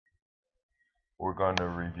We're going to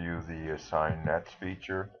review the Assign Nets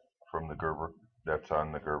feature from the Gerber that's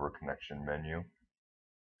on the Gerber connection menu.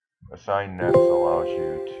 Assign Nets allows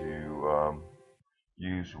you to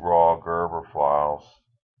use raw Gerber files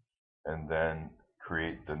and then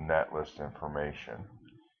create the netlist information.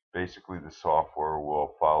 Basically, the software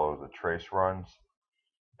will follow the trace runs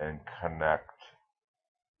and connect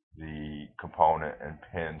the component and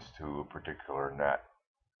pins to a particular net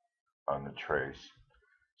on the trace.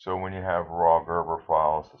 So when you have raw Gerber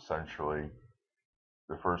files, essentially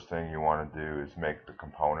the first thing you want to do is make the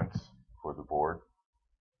components for the board.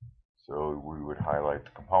 So we would highlight the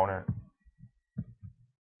component,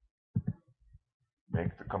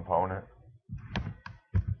 make the component,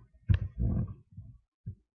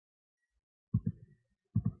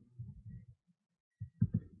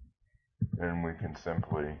 and we can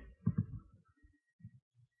simply,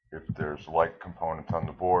 if there's like components on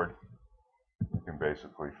the board, we can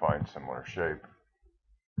basically find similar shape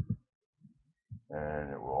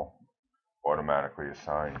and it will automatically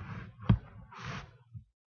assign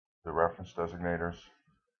the reference designators.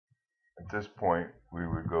 At this point, we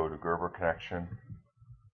would go to Gerber connection,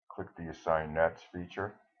 click the Assign Nets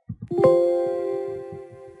feature.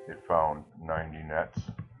 It found 90 nets.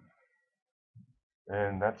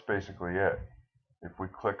 And that's basically it. If we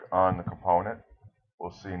click on the component,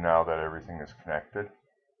 we'll see now that everything is connected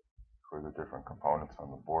for the different components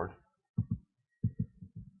on the board.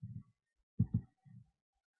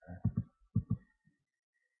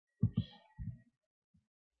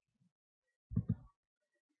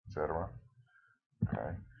 Etc.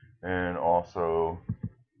 Okay. And also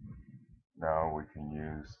now we can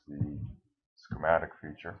use the schematic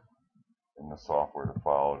feature in the software to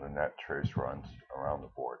follow the net trace runs around the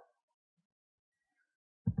board.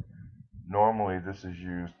 Normally this is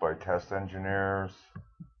used by test engineers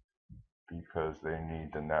because they need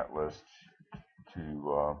the netlist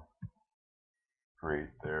to create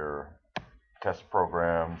their test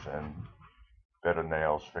programs and bed of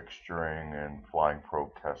nails fixturing and flying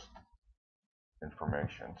probe test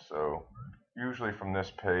information. So usually from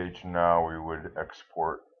this page now we would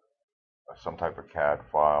export some type of CAD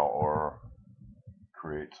file or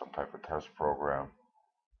create some type of test program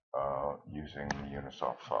using the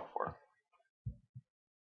Unisoft software.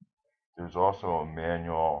 There's also a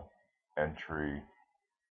manual entry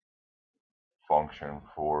function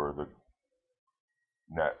for the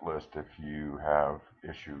netlist if you have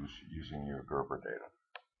issues using your Gerber data.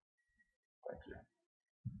 Thank you.